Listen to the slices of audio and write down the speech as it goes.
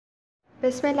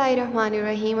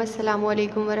Bismillahirrahmanirrahim. Assalamu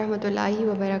alaikum wa rahmatullahi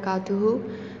wa barakatuhu.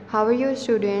 How are you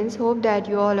students? Hope that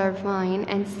you all are fine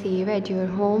and safe at your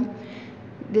home.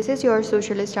 This is your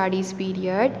social studies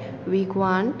period, week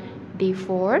 1, day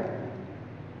 4.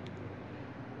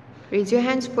 Raise your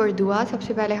hands for dua.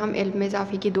 सबसे पहले हम इल्म में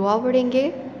इजाफ़े की दुआ पढ़ेंगे.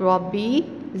 रब्बी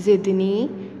ज़िदनी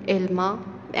इल्मा,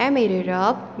 ऐ मेरे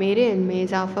रब मेरे इल्म में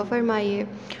इजाफ़ा फरमाइए.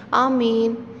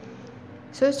 आमीन.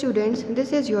 So students,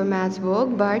 this is your maths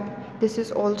book, but this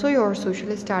is also your social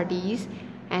studies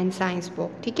and science book.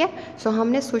 ठीक है. So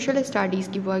हमने social studies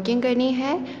की वर्किंग करनी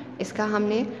है. इसका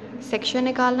हमने सेक्शन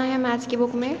निकालना है मैथ्स की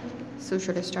बुक में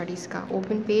social studies का.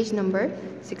 Open page number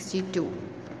 62.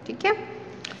 ठीक है.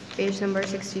 पेज नंबर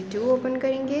 62 ओपन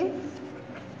करेंगे.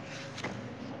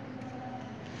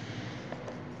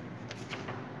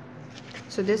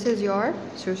 So this is your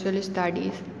social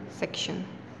studies section.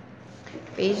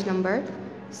 Page number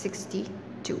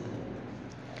 62.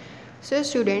 So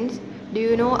students, do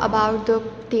you know about the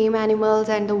tame animals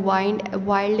and the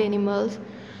wild animals?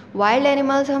 Wild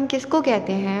animals हम किसको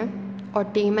कहते हैं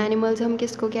और tame animals हम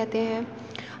किसको कहते हैं?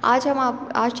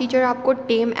 आज टीचर आपको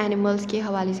टेम एनिमल्स के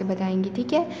हवाले से बताएंगी.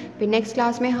 ठीक है. फिर नेक्स्ट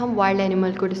क्लास में हम वाइल्ड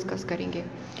एनिमल को डिस्कस करेंगे.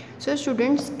 सो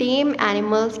स्टूडेंट्स, टेम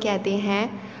एनिमल्स कहते हैं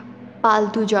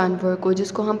पालतू जानवर को,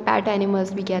 जिसको हम पैट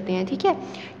एनिमल्स भी कहते हैं. ठीक है.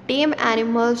 टेम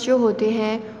एनिमल्स जो होते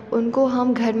हैं उनको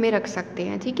हम घर में रख सकते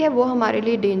हैं. ठीक है. वो हमारे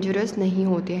लिए डेंजरस नहीं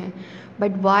होते हैं.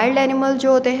 बट वाइल्ड एनिमल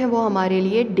जो होते हैं वो हमारे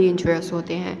लिए डेंजरस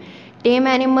होते हैं. टेम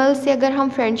एनिमल्स से अगर हम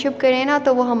फ्रेंडशिप करें ना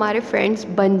तो वो हमारे फ्रेंड्स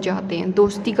बन जाते हैं,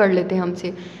 दोस्ती कर लेते हैं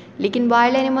हमसे. लेकिन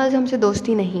वाइल्ड एनिमल्स हमसे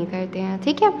दोस्ती नहीं करते हैं.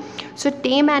 ठीक है. सो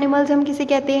टेम एनिमल्स हम किसे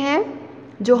कहते हैं?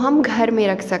 जो हम घर में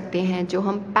रख सकते हैं, जो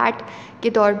हम पैट के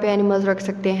तौर पे एनिमल्स रख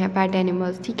सकते हैं, पैट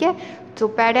एनिमल्स. ठीक है. तो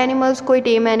पैट एनिमल्स को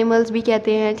टेम एनिमल्स भी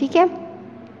कहते हैं. ठीक है.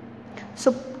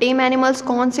 सो टेम एनिमल्स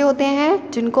कौन से होते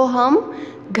हैं? जिनको हम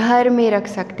घर में रख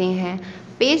सकते हैं.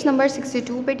 पेज नंबर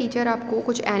 62 पे टीचर आपको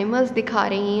कुछ एनिमल्स दिखा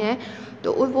रही हैं.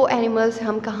 तो वो एनिमल्स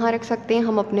हम कहाँ रख सकते हैं?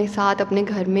 हम अपने साथ अपने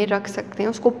घर में रख सकते हैं,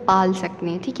 उसको पाल सकते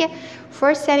हैं. ठीक है.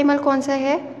 फर्स्ट एनिमल कौन सा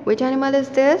है? Which animal is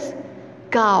this?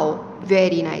 Cow.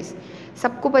 Very nice.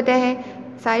 सबको पता है,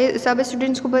 सब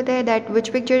स्टूडेंट्स को पता है that which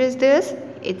picture is this?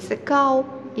 It's a cow.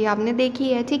 ये आपने देखी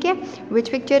है. ठीक है. Which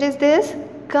picture is this?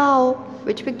 Cow.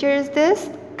 Which picture is this?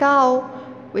 Cow.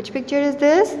 Which picture is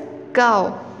this? Cow.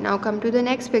 Now come to the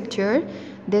next picture.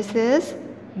 This is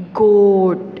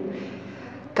goat.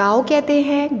 Cow कहते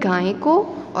हैं गाय को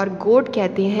और गोट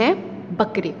कहते हैं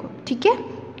बकरे को. ठीक है.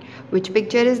 Which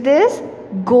picture is this?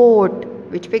 Goat.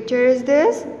 Which picture is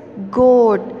this?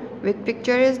 Goat. Which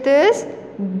picture is this?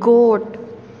 गोट.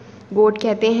 गोट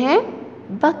कहते हैं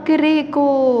बकरे को.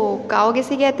 काउ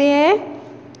किसे कहते हैं?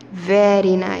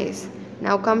 Very nice.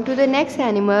 Now come to the next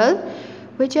animal.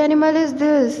 Which animal is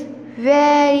this?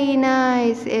 Very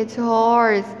nice. It's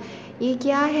horse. ये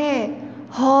क्या है?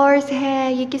 हॉर्स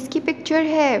है. ये किसकी पिक्चर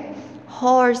है?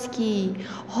 हॉर्स की.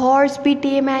 हॉर्स भी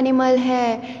टेम एनिमल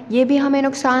है. ये भी हमें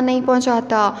नुकसान नहीं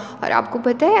पहुंचाता. और आपको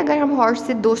पता है, अगर हम हॉर्स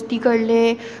से दोस्ती कर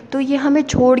लें तो ये हमें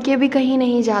छोड़ के भी कहीं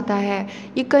नहीं जाता है.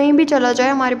 ये कहीं भी चला जाए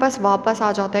हमारे पास वापस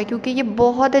आ जाता है, क्योंकि ये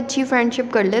बहुत अच्छी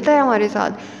फ्रेंडशिप कर लेता है हमारे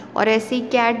साथ. और ऐसे ही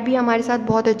कैट भी हमारे साथ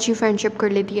बहुत अच्छी फ्रेंडशिप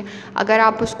कर लेती है. अगर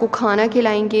आप उसको खाना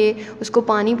खिलाएंगे, उसको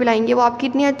पानी पिलाएंगे, वो आपकी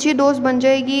इतनी अच्छी दोस्त बन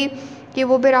जाएगी कि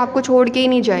वो फिर आपको छोड़ के ही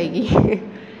नहीं जाएगी.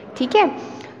 ठीक है.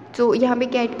 तो यहाँ पे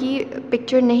कैट की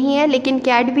पिक्चर नहीं है, लेकिन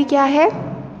कैट भी क्या है?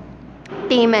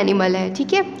 टेम एनिमल है.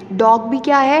 ठीक है. डॉग भी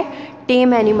क्या है?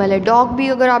 टेम एनिमल है. डॉग भी,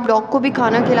 अगर आप डॉग को भी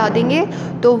खाना खिला देंगे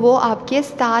तो वो आपके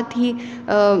साथ ही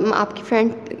आपकी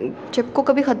फ्रेंडशिप को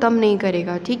कभी ख़त्म नहीं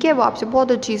करेगा. ठीक है. वो आपसे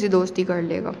बहुत अच्छी सी दोस्ती कर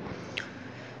लेगा.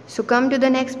 सो come to the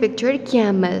next picture.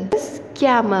 Camel.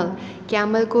 Camel.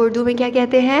 Camel को उर्दू में क्या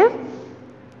कहते हैं?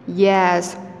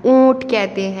 यस, ऊँट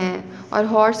कहते हैं. और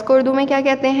हॉर्स को उर्दू में क्या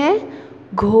कहते हैं?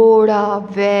 घोड़ा.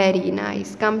 Very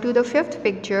nice. Come to the fifth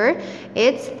picture.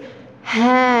 It's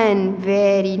Hahn.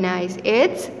 Very nice.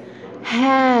 It's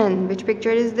Hahn. Which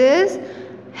picture is this?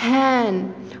 हैन.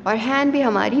 और हैन भी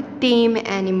हमारी टेम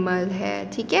एनिमल है.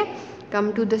 ठीक है.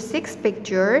 Come to the sixth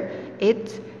picture.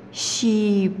 It's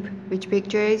sheep. Which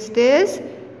picture is this?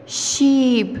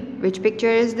 Sheep. Which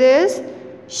picture is this?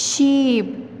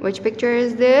 Sheep. Which picture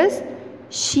is this?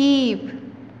 Sheep.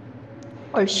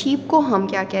 और sheep को हम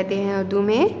क्या कहते हैं उर्दू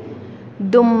में?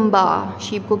 दुम्बा.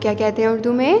 शीप को क्या कहते हैं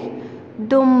उर्दू में?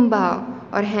 दुम्बा.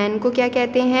 और हैन को क्या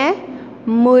कहते हैं?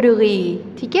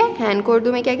 मुर्गी. ठीक है. हैन को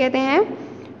उर्दू में क्या कहते हैं?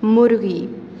 मुर्गी.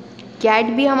 कैट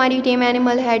भी हमारी टेम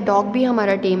एनिमल है. डॉग भी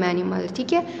हमारा टेम एनिमल.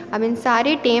 ठीक है. अब इन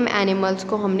सारे टेम एनिमल्स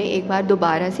को हमने एक बार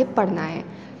दोबारा से पढ़ना है.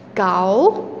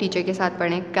 काऊ, टीचर के साथ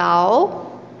पढ़ें. काऊ,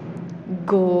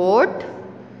 गोट,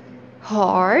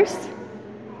 horse,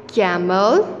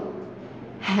 camel,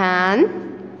 hen,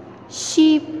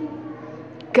 sheep,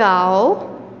 cow,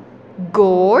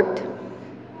 goat,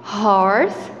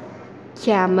 horse,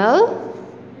 camel,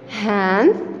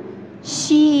 hen,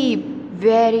 sheep.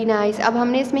 Very nice. अब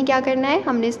हमने इसमें क्या करना है,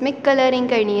 हमने इसमें कलरिंग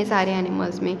करनी है सारे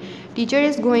एनिमल्स में। Teacher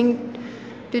is going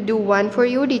to do one for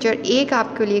you. Teacher एक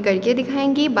आपके लिए करके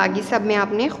दिखाएंगी, बाकी सब में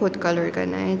आपने खुद कलर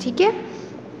करना है, ठीक है।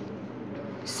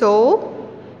 So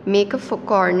make a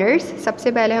corners.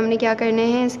 सबसे पहले हमने क्या करना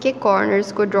है, इसके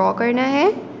कॉर्नर्स को ड्रॉ करना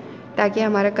है ताकि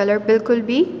हमारा कलर बिल्कुल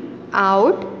भी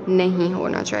आउट नहीं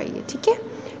होना चाहिए, ठीक है।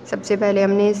 सबसे पहले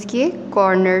हमने इसके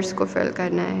कॉर्नर्स को फिल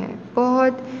करना है,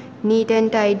 बहुत नीट एंड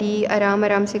टाइडी, आराम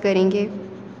आराम से करेंगे।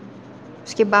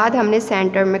 उसके बाद हमने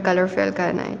सेंटर में कलर फिल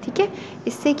करना है, ठीक है।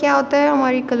 इससे क्या होता है,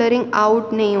 हमारी कलरिंग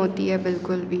आउट नहीं होती है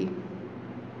बिल्कुल भी।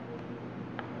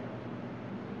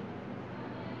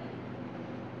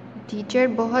 टीचर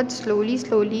बहुत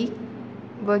स्लोली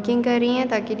वर्किंग कर रही हैं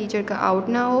ताकि टीचर का आउट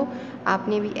ना हो।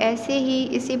 आपने भी ऐसे ही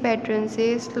इसी पैटर्न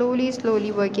से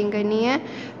स्लोली वर्किंग करनी है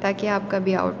ताकि आपका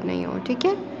भी आउट नहीं हो, ठीक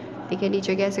है। देखिए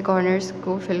टीचर कैसे कॉर्नर्स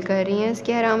को फिल कर रही हैं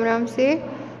इसके आराम आराम से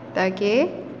ताकि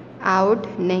आउट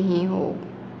नहीं हो।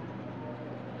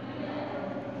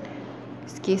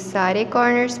 इसके सारे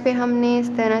कॉर्नर्स पे हमने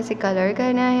इस तरह से कलर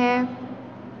करना है,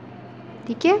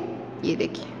 ठीक है। ये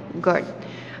देखिए, गुड।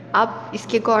 अब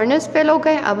इसके कॉर्नर्स फिल हो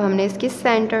गए, अब हमने इसके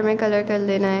सेंटर में कलर कर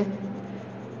लेना है।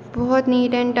 बहुत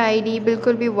नीट एंड टाइडी,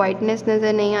 बिल्कुल भी वाइटनेस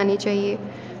नज़र नहीं आनी चाहिए।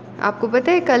 आपको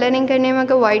पता है कलरिंग करने में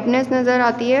अगर वाइटनेस नज़र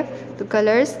आती है तो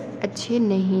कलर्स अच्छे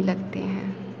नहीं लगते हैं।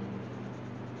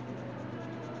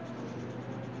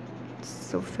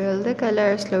 सो fill the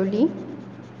colour slowly.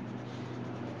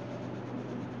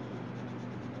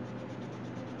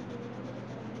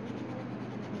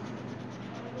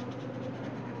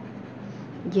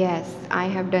 Yes, I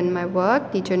have done my work.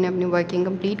 Teacher ने अपनी वर्किंग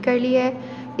कंप्लीट कर ली है।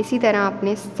 इसी तरह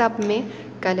आपने सब में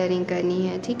कलरिंग करनी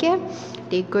है, ठीक है।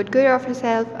 Take good care of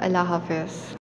yourself. अल्लाह हाफिज़।